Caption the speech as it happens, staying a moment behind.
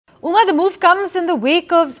Uma, the move comes in the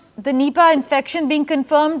wake of the Nipah infection being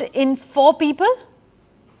confirmed in 4 people.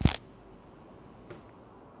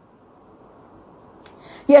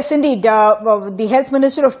 Yes, indeed. The Health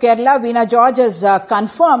Minister of Kerala, Veena George, has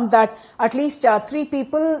confirmed that at least 3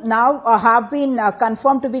 people now have been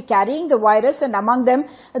confirmed to be carrying the virus, and among them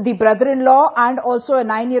the brother-in-law and also a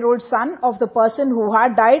 9-year-old son of the person who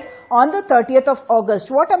had died on the 30th of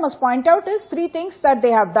August. What I must point out is 3 things that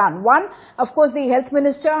they have done. One, of course, the Health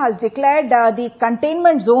Minister has declared the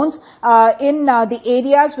containment zones in the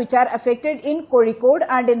areas which are affected in Kozhikode,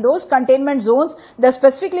 and in those containment zones, they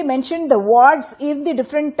specifically mentioned the wards in the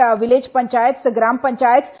different village panchayats, the gram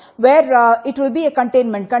panchayats, where it will be a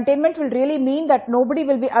containment. Containment will really mean that nobody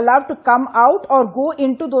will be allowed to come out or go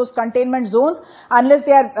into those containment zones unless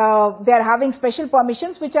they are having special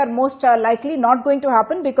permissions, which are most likely not going to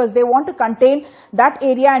happen, because they want to contain that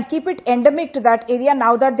area and keep it endemic to that area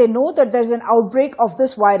now that they know that there is an outbreak of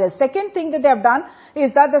this virus. Second thing that they have done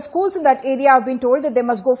is that the schools in that area have been told that they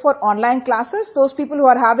must go for online classes. Those people who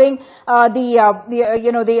are having under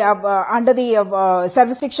the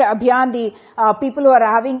Service Shiksha Abhiyan, the people who are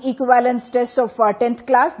having equivalence tests of 10th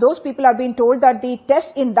class, those people have been told that the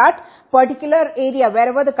test in that particular area,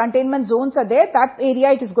 wherever the containment zones are there, that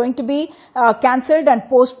area it is going to be cancelled and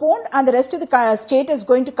postponed, and the rest of the state is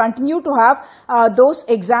going to continue to have those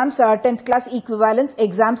exams, 10th class equivalence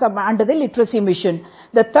exams under the literacy mission.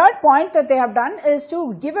 The third point that they have done is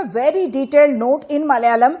to give a very detailed note in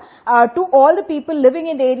Malayalam to all the people living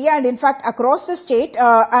in the area and in fact across the state,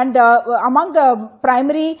 and among the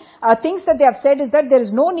primary things that they have said is that there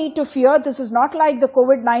is no need to fear. This is not like the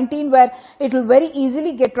COVID-19 where it will very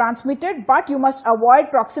easily get transmitted, but you must avoid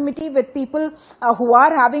proximity with people who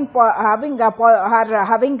are having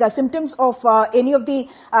symptoms of any of the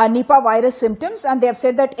Nipah virus symptoms, and they have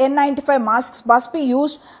said that N95 masks must be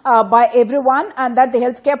used by everyone, and that the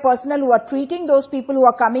healthcare personnel who are treating those people who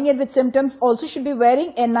are coming in with symptoms also should be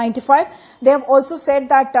wearing N95. They have also said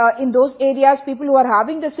that in those areas, people who are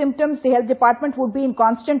having the symptoms, the health department would be in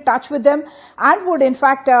constant touch with them and would in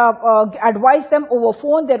fact advise them over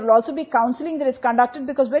phone. There will also be counseling that is conducted,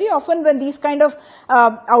 because very often when these kind of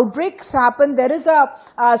outbreaks happen, there is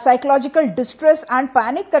a psychological distress and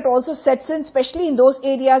panic that also sets in, especially in those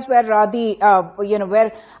areas where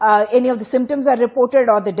where any of the symptoms are reported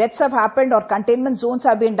or the deaths have happened or containment zones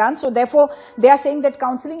have been done. So therefore, they are saying that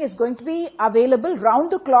counseling is going to be available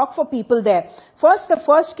round the clock for people there. First, the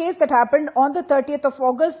first case that happened on the 30th of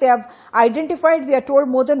August, they have identified, we are told,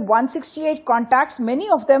 more than 168 contacts. Many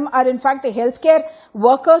of them are in fact the healthcare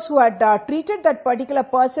workers who had treated that particular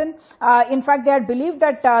person. In fact, they had believed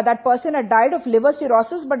that that person had died of liver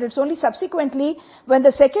cirrhosis, but it's only subsequently when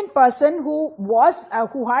the second person who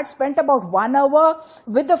had spent about 1 hour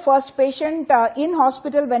with the first patient in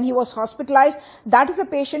hospital when he was hospitalized, that is a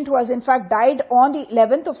patient who has in fact died on the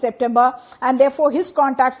 11th of September, and therefore his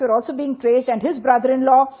contacts were also being traced, and his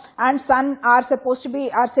brother-in-law and son are said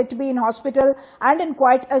to be in hospital and in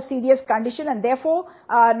quite a serious condition, and therefore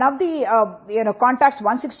now the contacts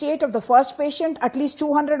 168 of the first patient, at least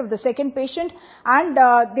 200 of the second patient, and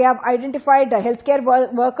they have identified healthcare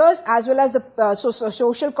workers as well as the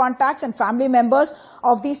social contacts and family members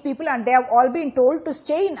of these people, and they have all been told to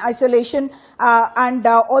stay in isolation, and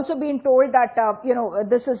also been told that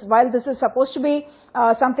while this is supposed to be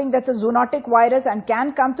something that's a zoonotic virus and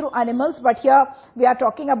can come through animals, but here we are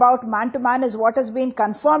talking about man to man is what has been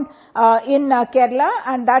confirmed in Kerala,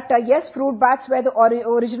 and that yes, fruit bats were the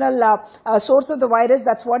original source of the virus.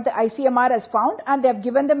 That's what the ICMR has found, and they have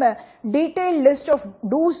given them a detailed list of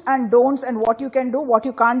do's and don'ts and what you can do, what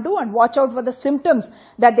you can't do, and watch out for the symptoms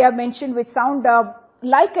that they have mentioned, which sound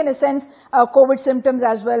like, in a sense, COVID symptoms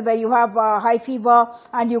as well, where you have high fever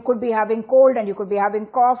and you could be having cold and you could be having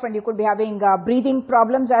cough and you could be having breathing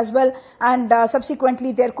problems as well, and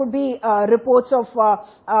subsequently there could be reports of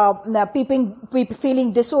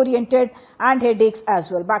feeling disoriented and headaches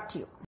as well. Back to you.